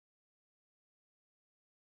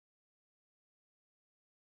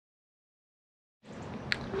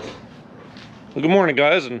Well, good morning,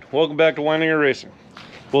 guys, and welcome back to Winding Racing.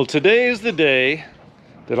 Well, today is the day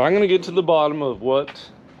that I'm going to get to the bottom of what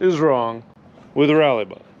is wrong with the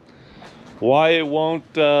RallyBug. Why it won't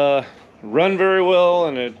run very well,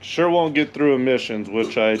 and it sure won't get through emissions,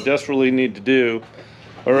 which I desperately need to do,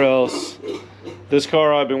 or else this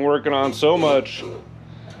car I've been working on so much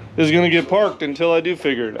is going to get parked until I do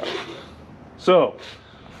figure it out. So,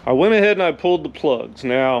 I went ahead and I pulled the plugs.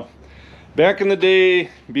 Now, back in the day,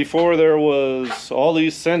 before there was all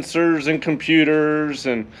these sensors and computers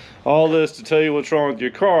and all this to tell you what's wrong with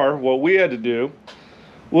your car, what we had to do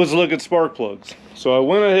was look at spark plugs. So I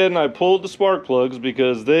went ahead and I pulled the spark plugs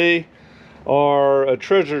because they are a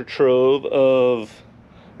treasure trove of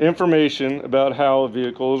information about how a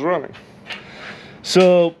vehicle is running.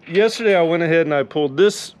 So yesterday I went ahead and I pulled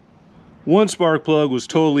this. One spark plug was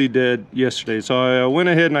totally dead yesterday, so I went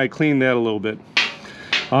ahead and I cleaned that a little bit.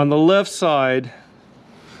 On the left side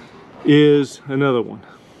is another one.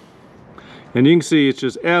 And you can see it's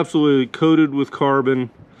just absolutely coated with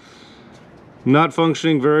carbon. Not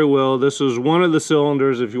functioning very well. This was one of the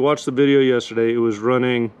cylinders. If you watched the video yesterday, it was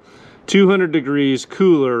running 200 degrees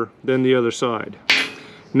cooler than the other side.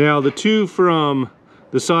 Now the two from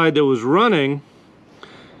the side that was running,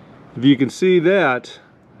 if you can see that,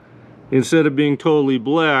 instead of being totally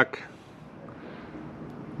black,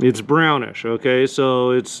 it's brownish. Okay, so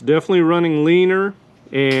it's definitely running leaner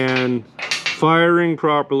and firing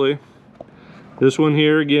properly. This one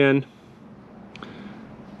here again,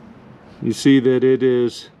 you see that it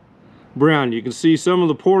is brown. You can see some of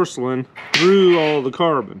the porcelain through all the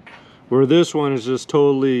carbon, where this one is just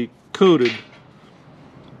totally coated.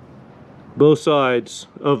 Both sides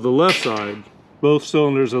of the left side, both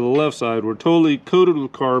cylinders of the left side were totally coated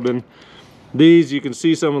with carbon. These, you can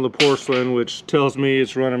see some of the porcelain, which tells me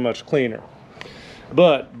it's running much cleaner.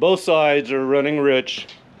 But both sides are running rich,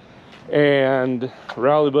 and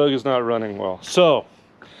RallyBug is not running well. So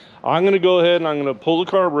I'm going to go ahead and I'm going to pull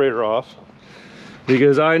the carburetor off,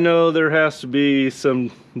 because I know there has to be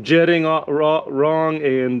some jetting wrong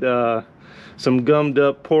and some gummed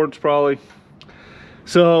up ports probably.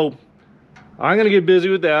 So I'm going to get busy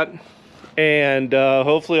with that. And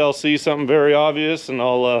hopefully I'll see something very obvious, and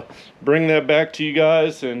I'll bring that back to you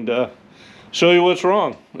guys and show you what's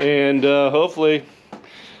wrong. And hopefully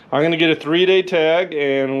I'm going to get a 3-day tag,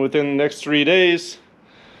 and within the next 3 days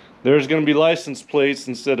there's going to be license plates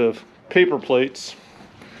instead of paper plates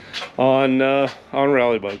on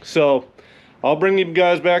RallyBug. So I'll bring you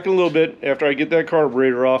guys back in a little bit after I get that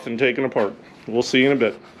carburetor off and taken apart. We'll see you in a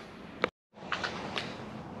bit.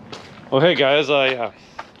 Well, hey guys, I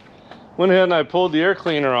went ahead and I pulled the air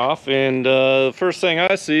cleaner off, and the first thing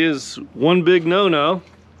I see is one big no-no.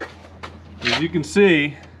 As you can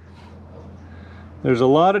see, there's a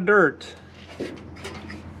lot of dirt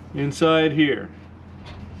inside here.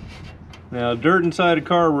 Now, dirt inside a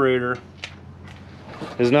carburetor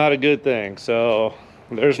is not a good thing, so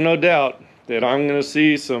there's no doubt that I'm going to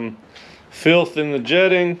see some filth in the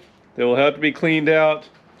jetting that will have to be cleaned out.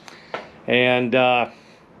 And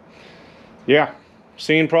yeah,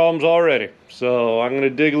 seeing problems already. So I'm going to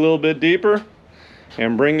dig a little bit deeper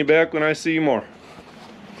and bring you back when I see more.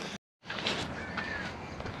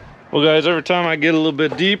 Well guys, every time I get a little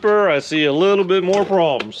bit deeper, I see a little bit more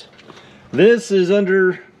problems. This is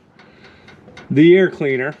under the air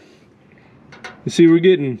cleaner. You see we're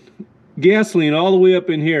getting gasoline all the way up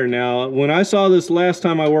in here. Now when I saw this last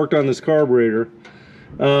time I worked on this carburetor,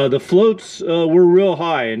 the floats were real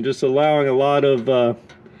high and just allowing a lot of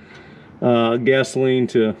gasoline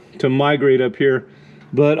to migrate up here.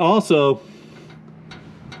 But also,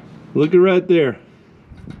 look at right there,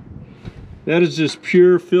 that is just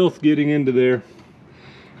pure filth getting into there,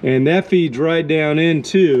 and that feeds right down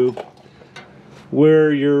into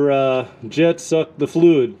where your jets suck the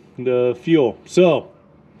fluid, the fuel. So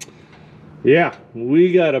yeah,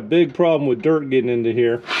 we got a big problem with dirt getting into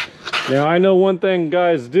here. Now I know one thing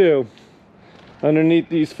guys do underneath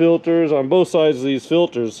these filters, on both sides of these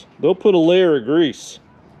filters, they'll put a layer of grease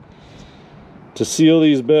to seal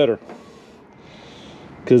these better,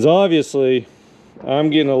 because obviously I'm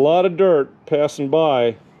getting a lot of dirt passing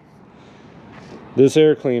by this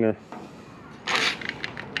air cleaner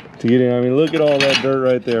to get in. I mean, look at all that dirt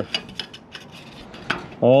right there,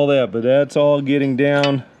 all that, but that's all getting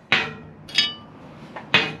down.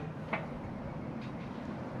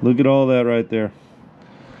 Look at all that right there.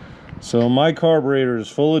 So my carburetor is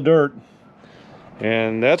full of dirt,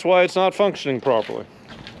 and that's why it's not functioning properly.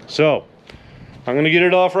 So I'm going to get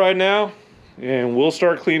it off right now, and we'll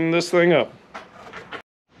start cleaning this thing up.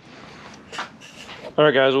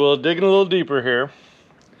 Alright guys, well, digging a little deeper here.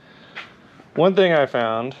 One thing I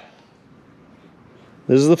found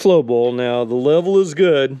This is the flow bowl. Now the level is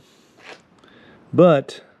good,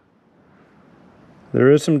 but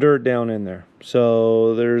there is some dirt down in there.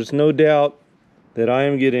 So there's no doubt that I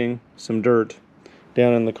am getting some dirt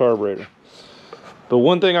down in the carburetor. But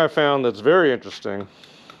one thing I found that's very interesting,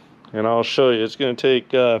 and I'll show you, it's going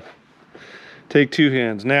to take two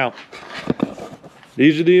hands. Now,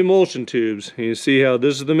 these are the emulsion tubes. You see how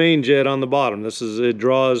this is the main jet on the bottom. It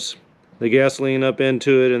draws the gasoline up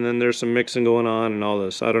into it, and then there's some mixing going on and all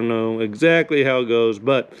this. I don't know exactly how it goes,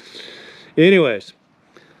 but anyways,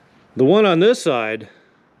 the one on this side,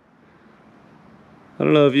 I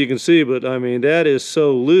don't know if you can see, but I mean, that is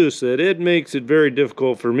so loose that it makes it very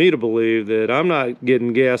difficult for me to believe that I'm not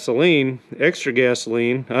getting gasoline, extra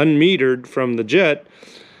gasoline, unmetered from the jet,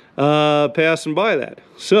 passing by that.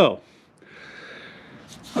 So,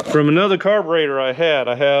 from another carburetor I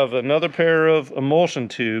have another pair of emulsion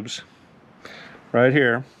tubes right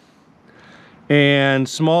here and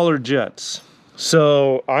smaller jets.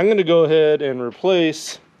 So I'm going to go ahead and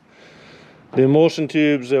replace the emulsion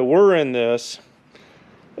tubes that were in this,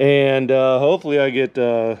 and hopefully I get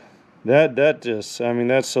that just, I mean,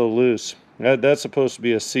 that's so loose. That's supposed to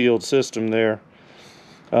be a sealed system there,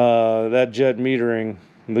 that jet metering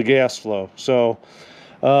the gas flow. So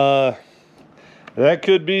that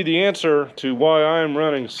could be the answer to why I'm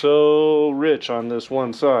running so rich on this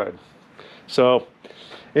one side. So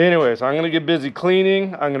anyways, I'm going to get busy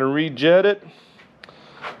cleaning. I'm going to rejet it.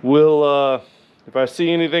 We'll, if I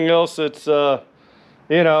see anything else that's, you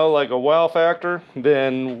know, like a wow factor,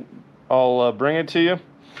 then I'll bring it to you.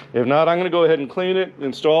 If not, I'm going to go ahead and clean it,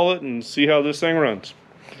 install it, and see how this thing runs.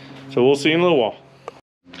 So we'll see you in a little while.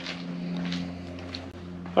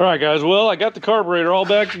 Alright guys, well, I got the carburetor all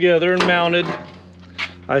back together and mounted.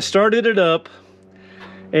 I started it up,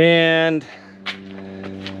 and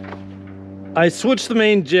I switched the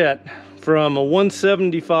main jet from a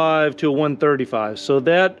 175 to a 135, so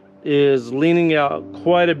that is leaning out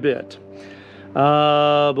quite a bit.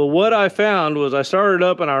 But what I found was I started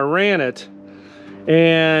up and I ran it,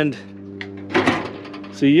 and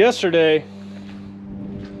see, yesterday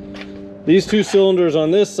these two cylinders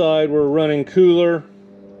on this side were running cooler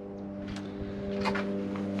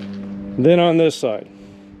than on this side.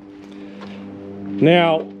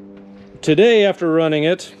 Now today, after running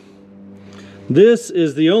it, this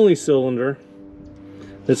is the only cylinder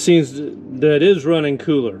that is running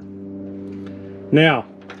cooler. Now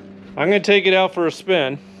I'm going to take it out for a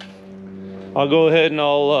spin. I'll go ahead and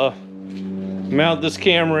I'll mount this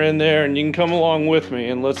camera in there, and you can come along with me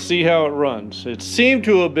and let's see how it runs. It seemed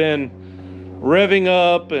to have been revving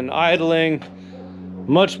up and idling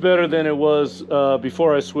much better than it was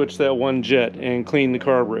before I switched that one jet and cleaned the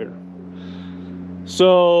carburetor.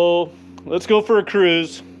 So let's go for a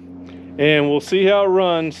cruise and we'll see how it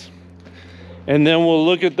runs, and then we'll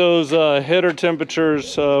look at those header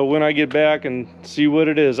temperatures when I get back and see what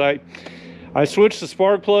it is. I switched the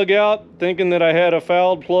spark plug out thinking that I had a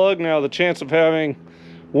fouled plug. Now the chance of having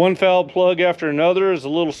one fouled plug after another is a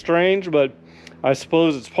little strange, but I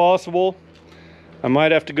suppose it's possible. I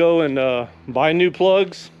might have to go and buy new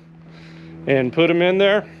plugs and put them in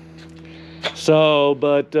there. So,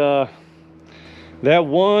 but that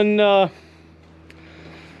one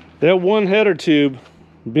header tube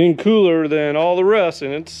being cooler than all the rest,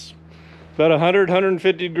 and it's about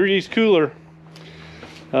 100-150 degrees cooler.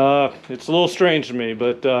 It's a little strange to me,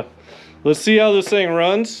 but let's see how this thing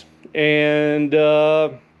runs, and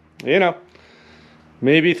you know,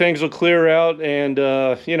 maybe things will clear out, and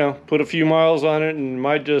you know, put a few miles on it and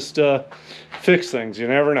might just fix things. You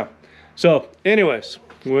never know. So anyways,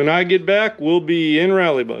 when I get back, we'll be in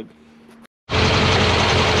RallyBug.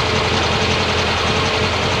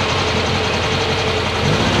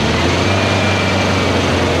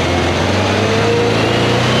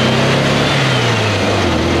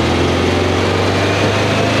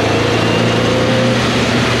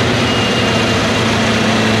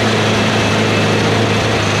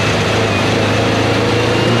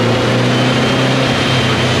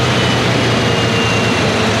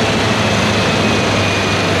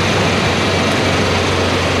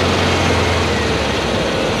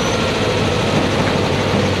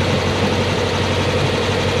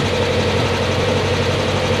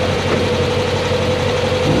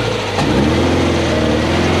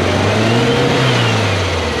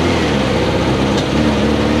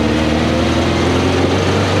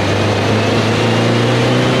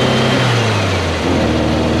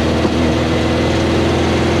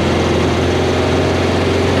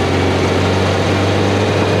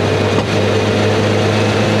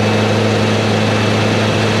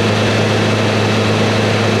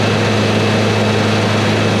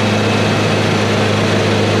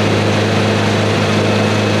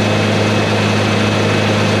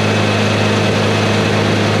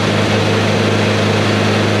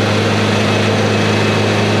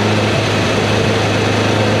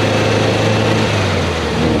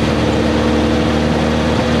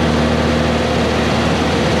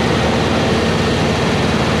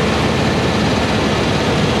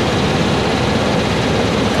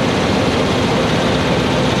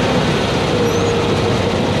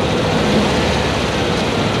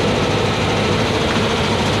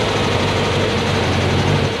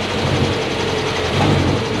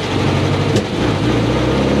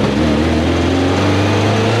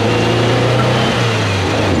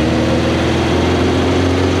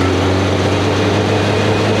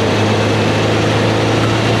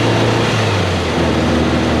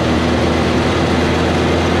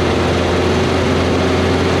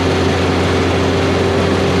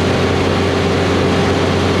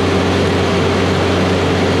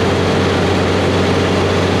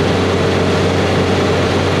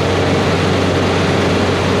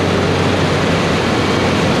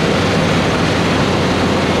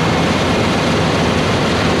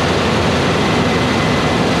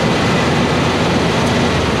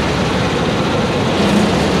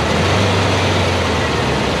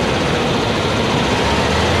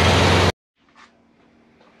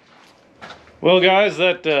 Well, guys,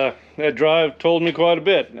 that drive told me quite a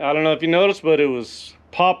bit. I don't know if you noticed, but it was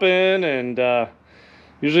popping, and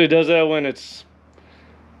usually it does that when it's,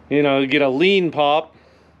 you know, you get a lean pop,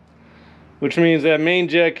 which means that main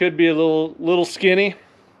jet could be a little skinny.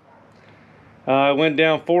 It went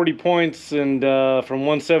down 40 points and from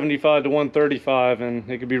 175 to 135, and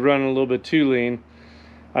it could be running a little bit too lean.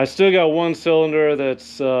 I still got one cylinder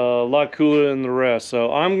that's a lot cooler than the rest,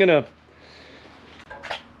 so I'm gonna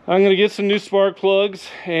get some new spark plugs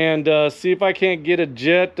and see if I can't get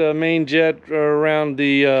a main jet around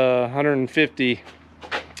the 150,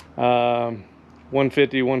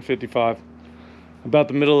 150, 155, about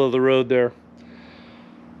the middle of the road there.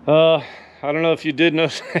 I don't know if you did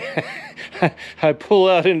notice, I pull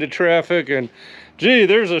out into traffic and, gee,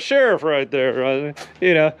 there's a sheriff right there.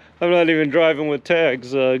 You know, I'm not even driving with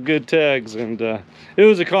tags, good tags, and it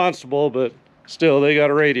was a constable, but still, they got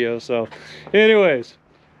a radio. So, anyways,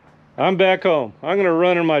 I'm back home. I'm gonna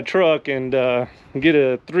run in my truck and get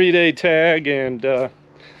a 3-day tag, and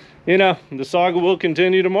you know, the saga will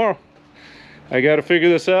continue tomorrow. I got to figure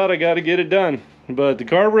this out. I got to get it done. But the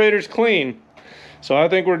carburetor's clean. So I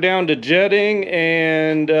think we're down to jetting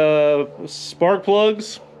and spark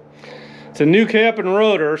plugs. It's a new cap and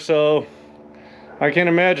rotor, so I can't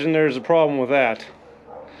imagine there's a problem with that.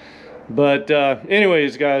 But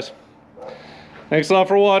anyways, guys, thanks a lot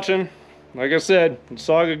for watching. Like I said, the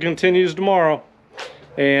saga continues tomorrow,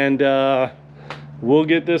 and we'll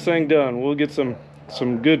get this thing done. We'll get some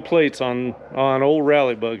good plates on old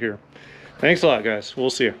RallyBug here. Thanks a lot, guys.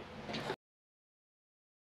 We'll see you.